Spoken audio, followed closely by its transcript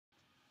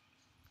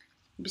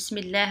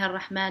Bismillah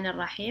ar-Rahman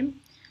ar-Rahim.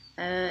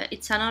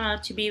 It's an honor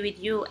to be with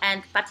you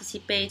and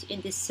participate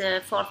in this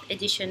fourth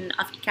edition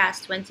of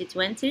ICAASE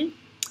 2020.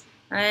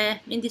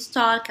 In this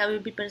talk, I will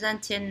be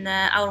presenting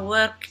our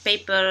work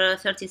paper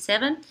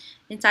 37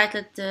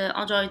 entitled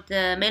Android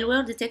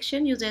Malware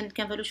Detection using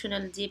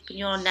Convolutional Deep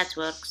Neural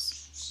Networks.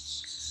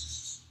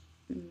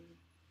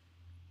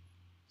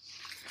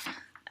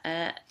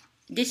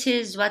 This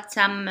is what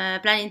I'm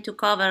planning to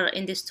cover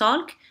in this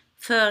talk.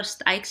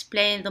 First, I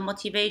explain the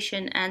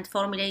motivation and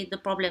formulate the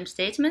problem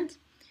statement.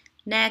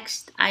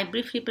 Next, I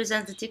briefly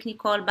present the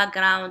technical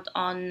background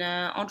on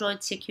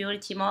Android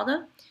security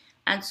model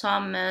and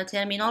some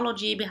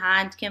terminology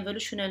behind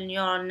convolutional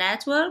neural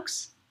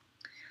networks.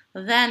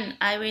 Then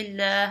I will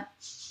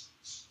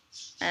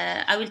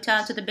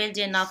turn to the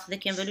building of the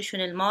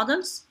convolutional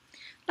models.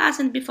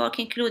 Last, and before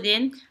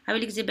concluding, I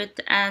will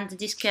exhibit and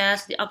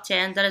discuss the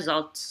obtained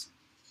results.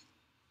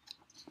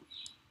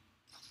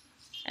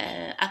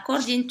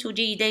 According to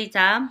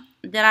GData,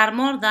 there are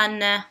more than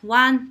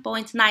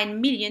 1.9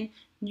 million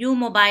new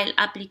mobile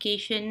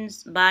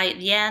applications by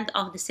the end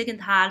of the second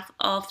half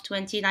of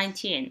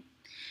 2019,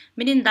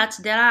 meaning that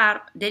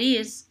there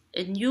is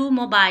a new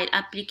mobile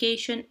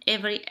application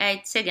every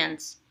 8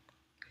 seconds.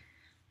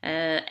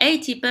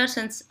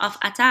 80% of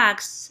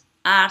attacks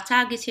are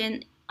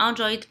targeting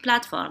Android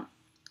platform.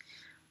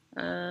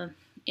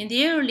 In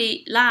the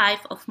early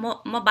life of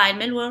mobile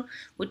malware,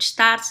 which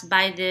starts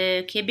by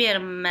the Kebir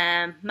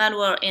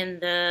malware in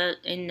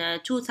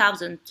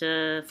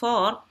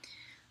 2004,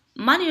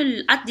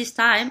 manual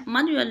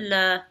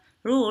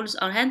rules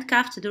or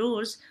handcrafted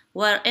rules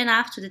were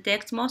enough to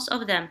detect most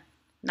of them.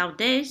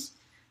 Nowadays,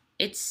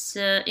 it's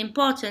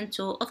important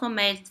to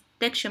automate the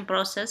detection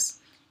process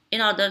in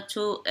order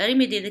to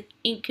remedy the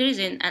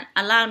increasing and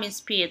alarming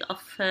speed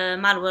of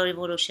malware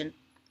evolution.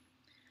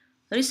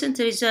 Recent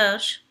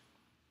research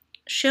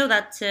show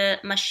that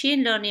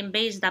machine learning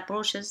based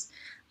approaches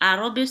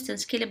are robust and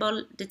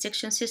scalable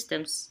detection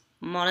systems.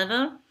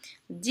 Moreover,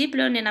 deep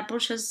learning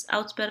approaches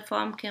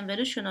outperform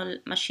convolutional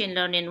machine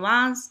learning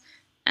ones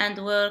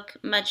and work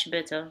much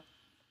better.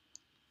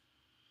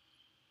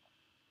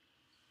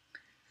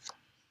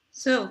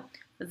 So,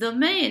 the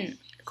main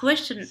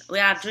question we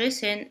are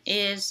addressing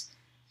is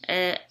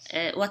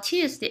what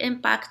is the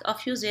impact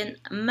of using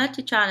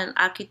multi-channel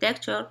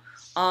architecture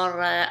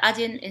or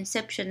adding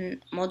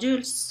Inception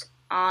modules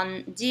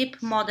on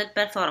deep model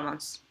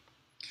performance.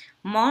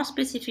 More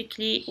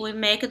specifically, we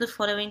make the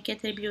following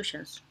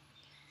contributions.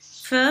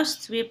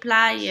 First, we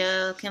apply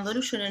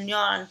convolutional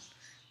neural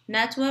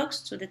networks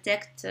to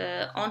detect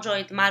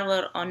Android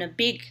malware on a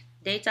big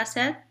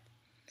dataset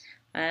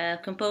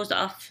composed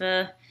of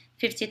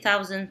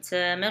 50,000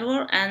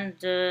 malware and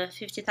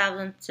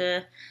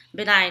 50,000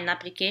 benign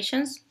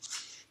applications.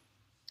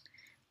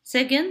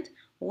 Second,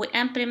 we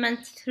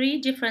implement 3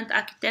 different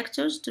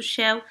architectures to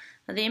show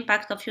the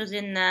impact of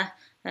using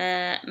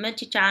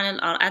multi-channel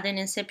or adding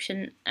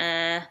Inception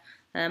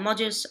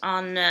modules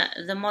on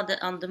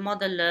the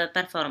model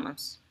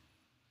performance.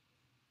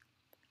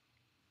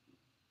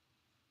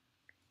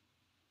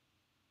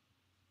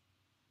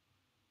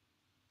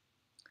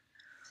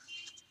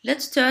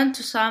 Let's turn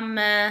to some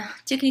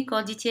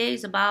technical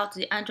details about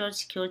the Android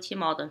security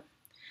model.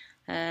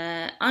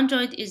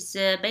 Android is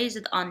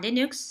based on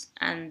Linux,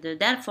 and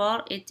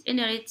therefore it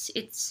inherits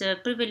its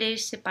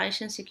privilege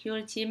separation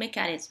security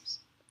mechanisms.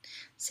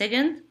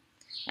 Second,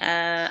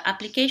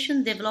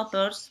 application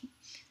developers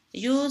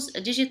use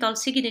a digital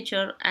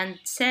signature and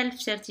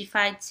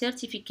self-certified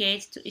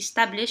certificates to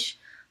establish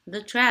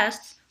the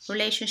trust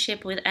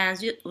relationship with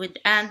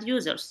end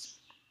users.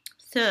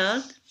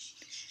 Third,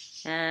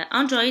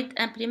 Android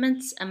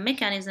implements a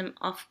mechanism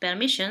of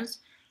permissions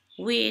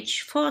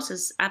which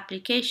forces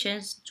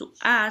applications to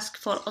ask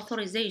for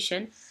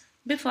authorization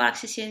before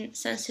accessing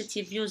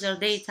sensitive user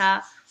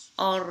data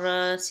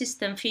or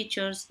system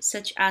features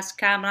such as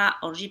camera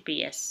or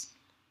GPS.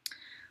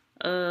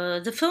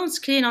 The phone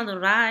screen on the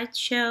right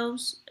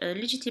shows a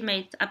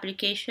legitimate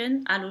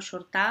application, Allo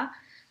Shorta,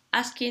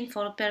 asking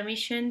for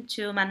permission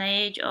to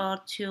manage or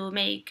to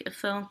make a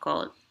phone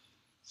call.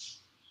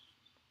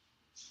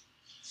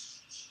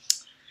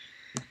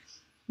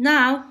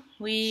 Now,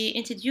 we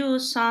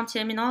introduce some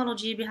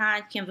terminology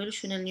behind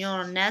convolutional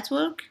neural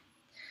network.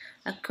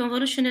 A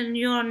convolutional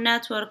neural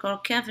network, or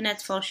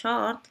ConvNet for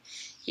short,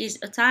 is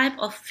a type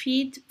of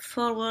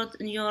feed-forward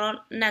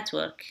neural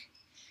network.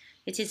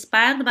 It is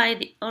inspired by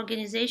the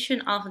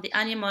organization of the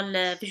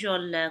animal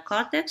visual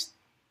cortex.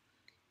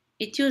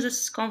 It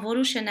uses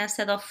convolution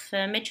instead of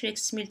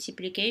matrix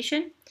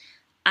multiplication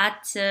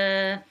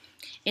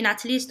in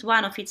at least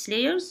one of its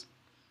layers.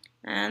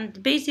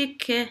 And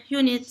basic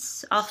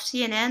units of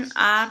CNN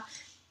are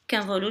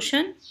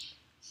convolution,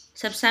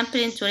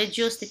 subsampling to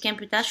reduce the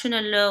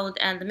computational load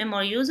and the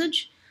memory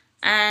usage,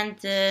 and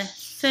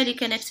fully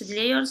connected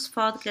layers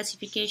for the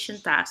classification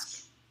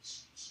task.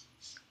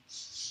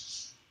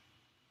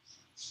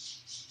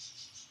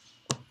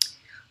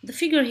 The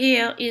figure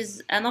here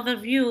is an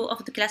overview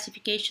of the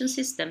classification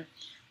system.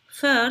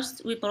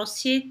 First, we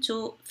proceed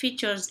to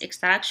features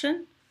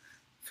extraction.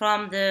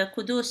 from the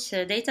Kudus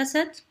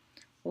dataset.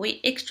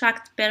 We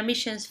extract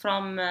permissions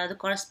from the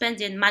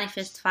corresponding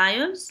manifest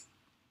files.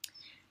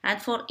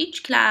 And for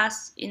each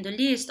class in the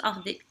list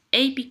of the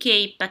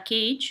APK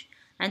package,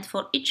 and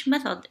for each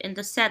method in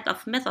the set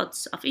of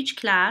methods of each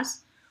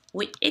class,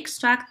 we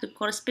extract the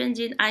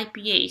corresponding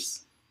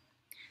IPAs.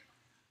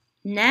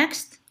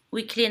 Next,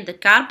 we clean the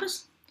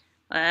corpus.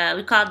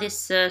 We call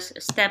this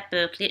step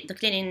the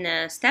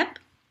cleaning step.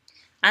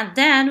 And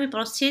then we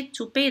proceed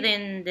to pin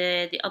in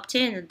the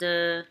obtained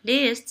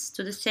lists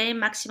to the same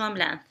maximum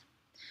length.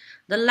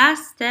 The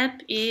last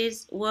step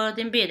is word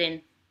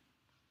embedding.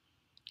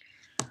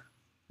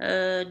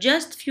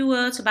 Just a few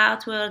words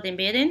about word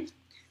embedding.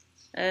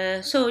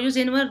 So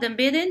using word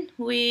embedding,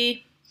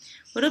 we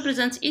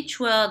represent each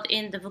word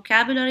in the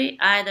vocabulary,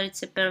 either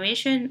it's a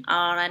permission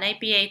or an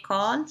APA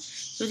call,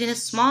 using a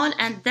small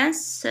and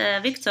dense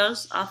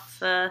vectors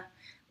of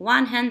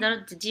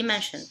 100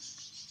 dimension.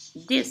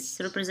 This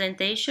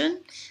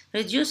representation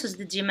reduces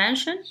the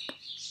dimension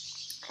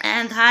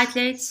and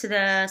highlights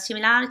the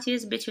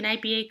similarities between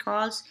APA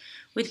calls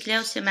with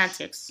clear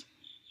semantics.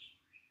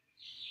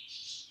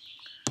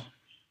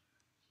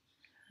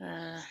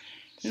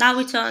 Now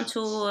we turn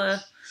to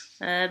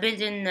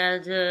building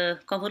the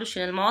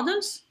convolutional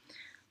models.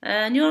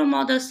 Neural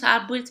models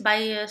are built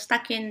by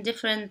stacking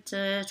different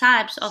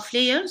types of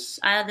layers,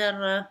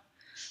 either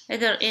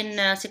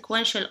in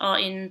sequential or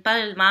in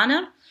parallel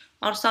manner,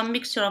 or some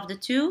mixture of the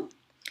two.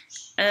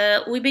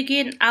 We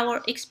begin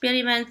our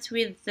experiment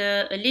with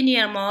a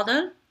linear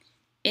model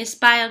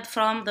inspired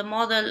from the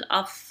model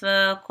of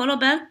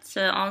Colobert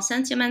on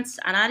sentiments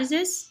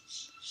analysis.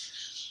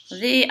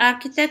 The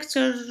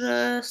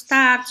architecture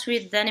starts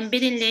with an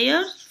embedding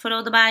layer,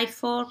 followed by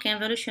 4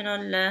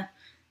 convolutional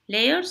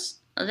layers,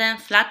 then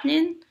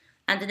flattening,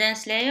 and a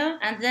dense layer,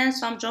 and then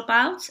some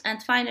dropouts,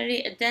 and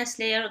finally a dense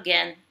layer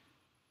again.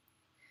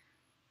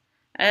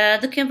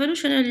 The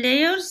convolutional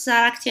layers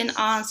are acting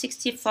on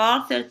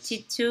 64,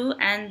 32,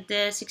 and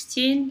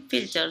 16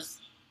 filters.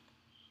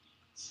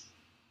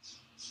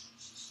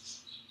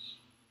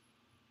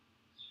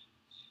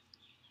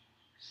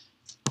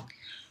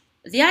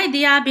 The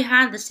idea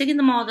behind the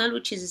second model,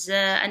 which is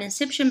an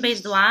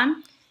Inception-based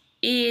one,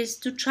 is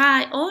to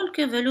try all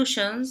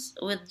convolutions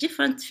with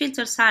different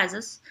filter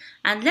sizes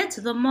and let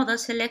the model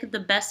select the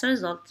best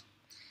result.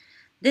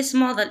 This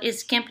model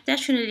is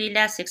computationally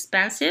less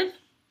expensive.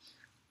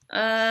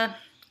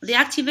 The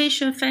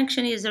activation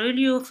function is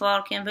ReLU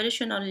for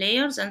convolutional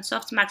layers and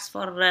softmax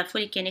for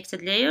fully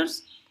connected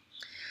layers.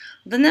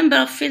 The number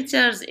of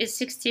filters is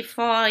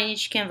 64 in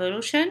each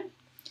convolution,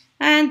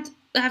 and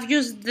have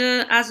used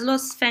as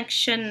loss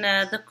function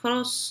the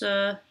cross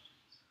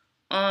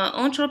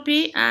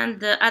entropy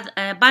and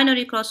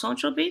binary cross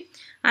entropy,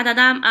 and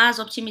Adam as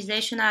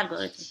optimization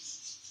algorithm.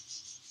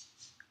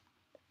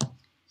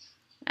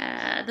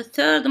 The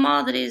third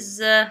model is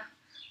the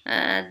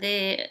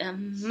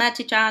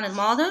multi-channel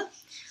model.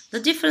 The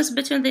difference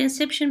between the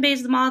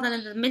Inception-based model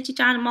and the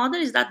multi-channel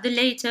model is that the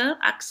latter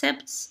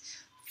accepts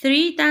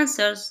 3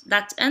 tensors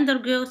that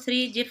undergo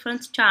 3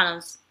 different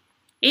channels,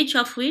 each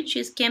of which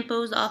is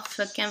composed of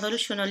a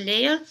convolutional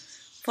layer,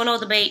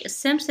 followed by a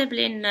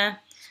subsampling,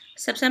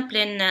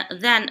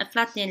 then a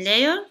flattening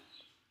layer.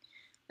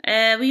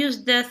 We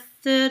use the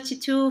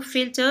 32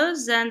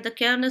 filters and the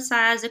kernel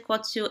size equal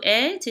to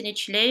 8 in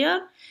each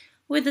layer,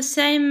 with the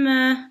same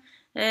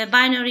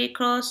binary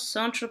cross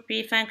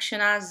entropy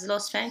function as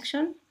loss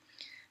function,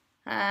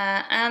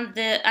 and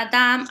the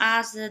Adam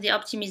as the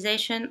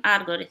optimization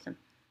algorithm.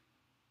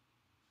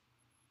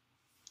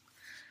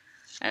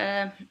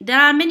 There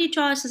are many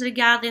choices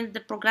regarding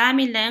the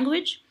programming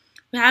language.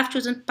 We have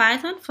chosen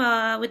Python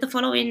with the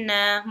following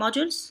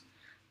modules: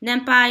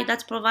 NumPy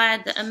that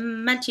provide a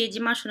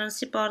multi-dimensional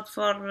support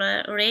for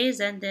arrays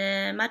and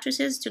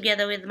matrices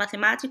together with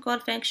mathematical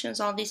functions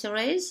on these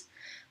arrays;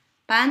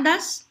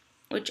 Pandas,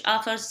 which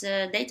offers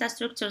data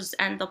structures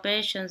and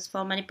operations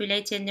for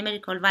manipulating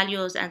numerical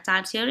values and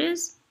time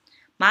series;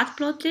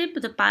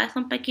 Matplotlib, the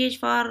Python package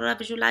for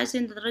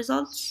visualizing the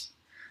results;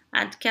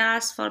 and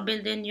ICAASE for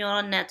building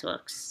neural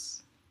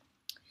networks.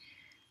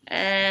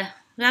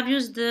 We have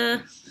used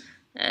the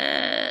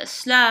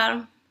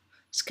Slurm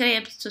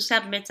script to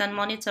submit and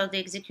monitor the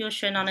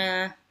execution on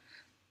a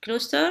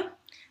cluster.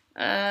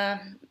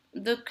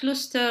 The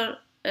cluster,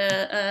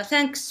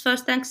 thanks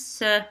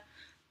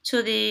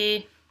to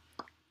the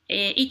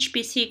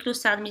HPC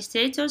cluster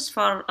administrators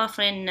for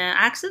offering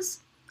access.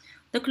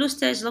 The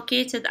cluster is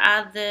located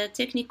at the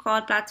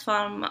technical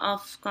platform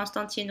of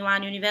Constantine I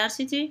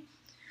University.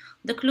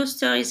 The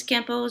cluster is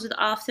composed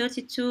of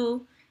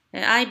 32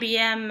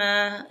 IBM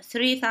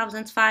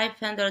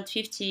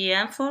 3550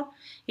 M4.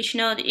 Each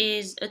node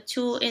is a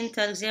 2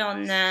 Intel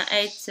Xeon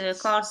 8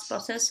 cores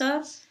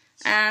processor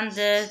and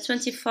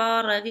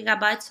 24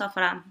 gigabytes of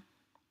RAM.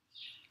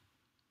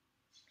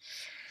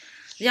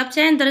 The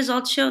obtained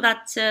results show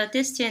that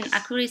testing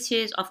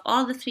accuracies of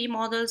all the 3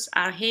 models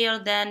are higher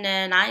than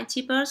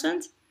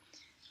 90%.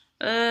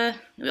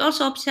 We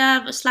also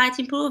observe a slight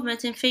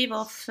improvement in favor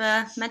of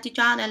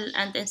multi-channel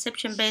and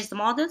Inception-based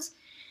models,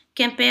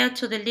 compared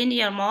to the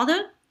linear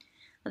model.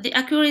 The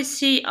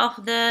accuracy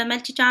of the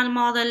multi-channel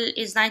model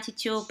is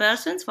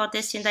 92% for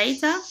testing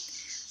data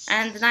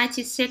and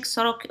 96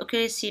 ROC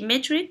accuracy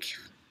metric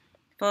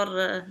for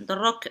the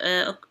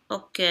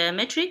ROC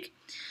metric.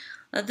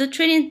 The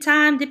training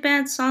time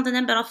depends on the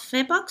number of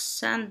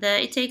epochs, and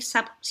it takes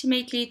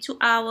approximately 2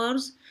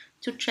 hours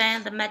to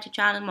train the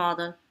multi-channel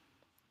model.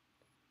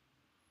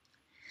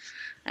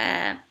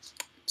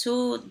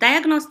 To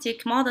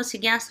diagnostic models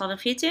against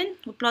overfitting,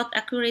 we plot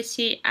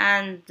accuracy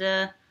and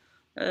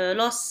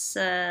loss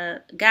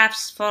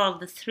gaps for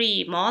the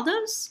three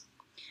models.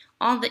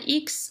 On the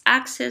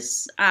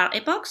x-axis are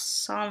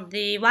epochs, on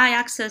the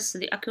y-axis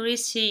the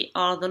accuracy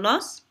or the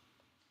loss.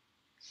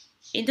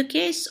 In the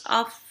case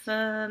of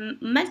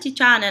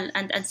multi-channel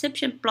and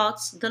Inception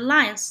plots, the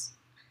lines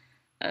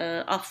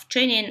of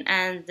training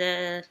and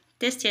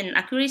testing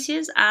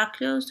accuracies are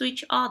close to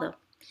each other,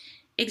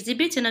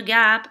 exhibiting a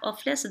gap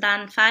of less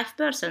than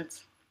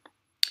 5%.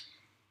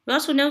 We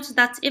also notice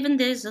that even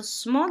there is a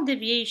small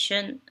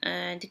deviation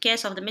in the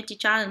case of the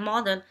multi-channel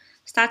model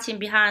starting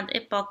behind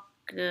epoch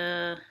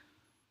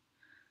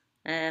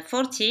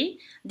 40,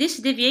 this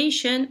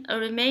deviation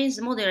remains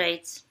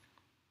moderate.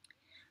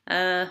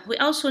 We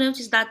also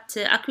notice that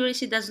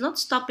accuracy does not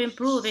stop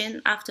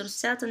improving after a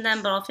certain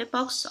number of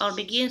epochs or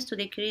begins to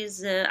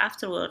decrease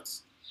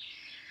afterwards.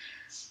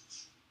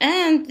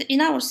 And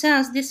in our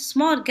sense, this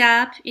small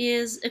gap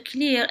is a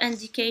clear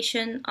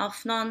indication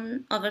of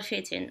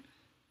non-overfitting.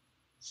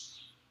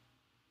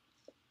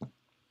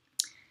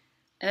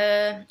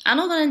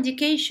 Another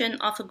indication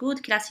of a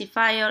good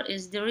classifier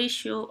is the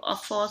ratio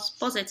of false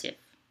positive.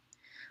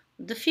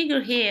 The figure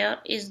here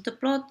is the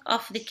plot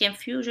of the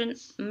confusion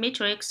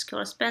matrix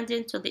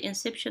corresponding to the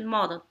Inception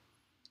model.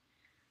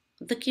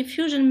 The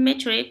confusion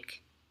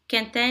metric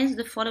contains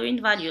the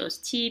following values: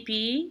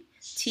 TP,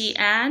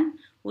 Tn,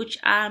 which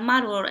are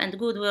malware and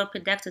goodware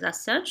predicted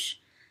as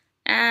such,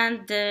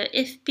 and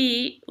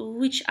FP,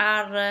 which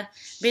are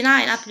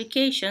benign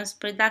applications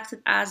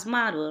predicted as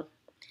malware.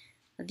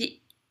 The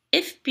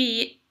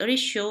FP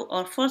ratio,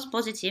 or false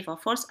positive or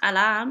false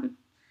alarm,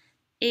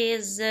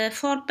 is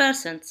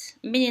 4%,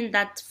 meaning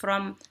that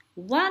from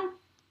one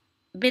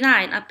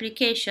benign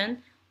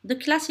application, the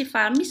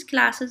classifier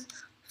misclasses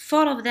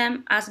 4 of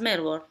them as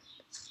malware.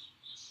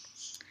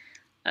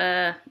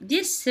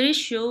 This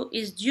ratio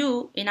is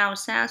due, in our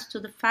sense, to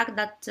the fact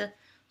that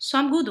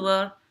some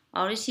goodware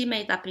or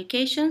easy-made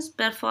applications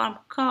perform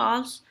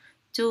calls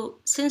to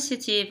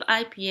sensitive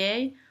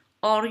IPA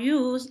or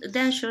use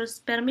dangerous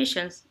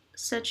permissions,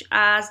 such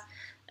as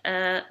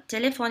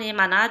telephony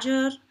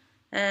manager,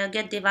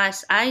 get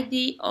device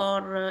ID,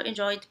 or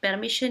enjoyed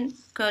permission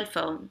call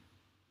phone.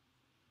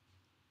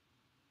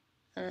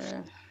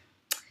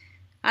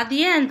 At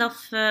the end of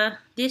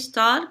this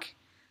talk,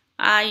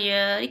 I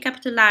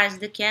recapitalize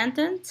the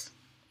content.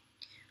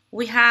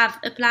 We have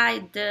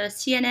applied the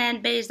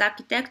CNN-based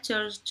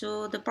architectures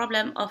to the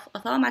problem of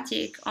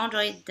automatic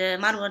Android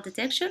malware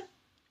detection.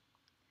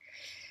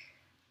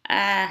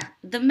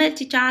 The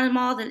multi-channel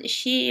model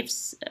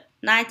achieves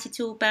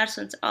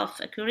 92% of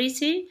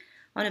accuracy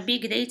on a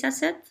big data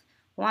set,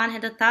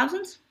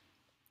 100,000.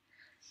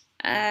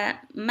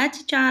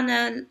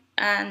 Multi-channel,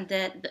 and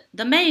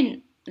the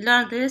main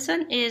learned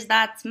lesson is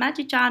that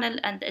multi-channel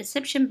and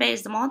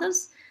Inception-based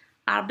models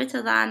are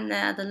better than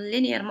the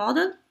linear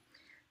model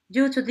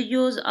due to the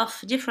use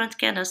of different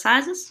kernel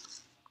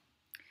sizes.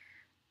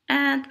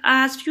 And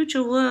as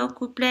future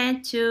work, we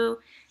plan to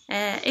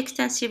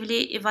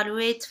extensively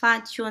evaluate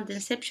fine-tuned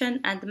Inception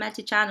and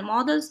multi-channel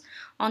models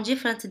on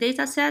different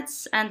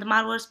datasets and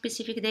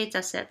malware-specific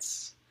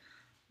datasets,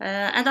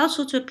 and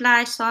also to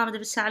apply some of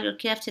the cellular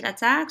crafting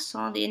attacks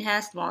on the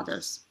enhanced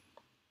models.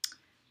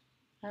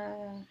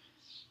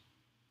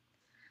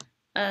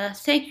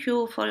 Thank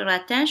you for your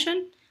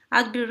attention.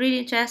 I'd be really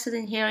interested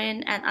in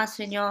hearing and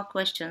answering your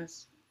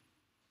questions.